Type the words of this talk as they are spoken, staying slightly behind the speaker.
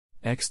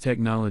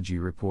Technology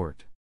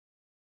Report.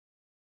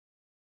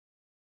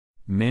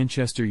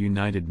 Manchester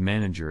United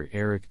manager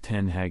Erik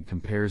Ten Hag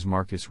compares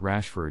Marcus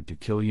Rashford to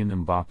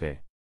Kylian Mbappe.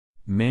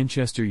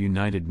 Manchester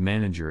United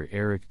manager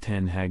Erik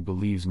Ten Hag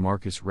believes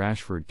Marcus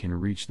Rashford can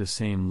reach the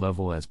same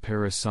level as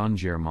Paris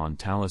Saint-Germain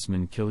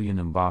talisman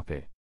Kylian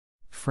Mbappe.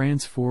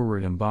 France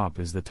forward Mbappe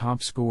is the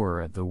top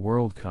scorer at the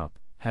World Cup,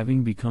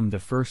 having become the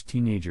first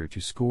teenager to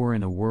score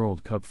in a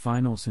World Cup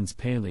final since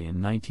Pele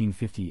in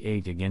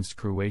 1958 against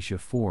Croatia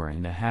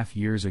 4.5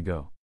 years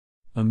ago.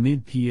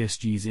 Amid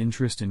PSG's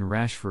interest in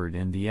Rashford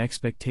and the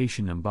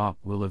expectation Mbappe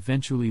will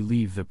eventually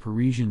leave the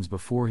Parisians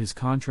before his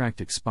contract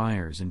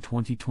expires in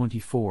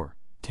 2024,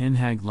 Ten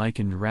Hag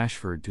likened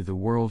Rashford to the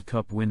World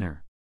Cup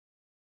winner.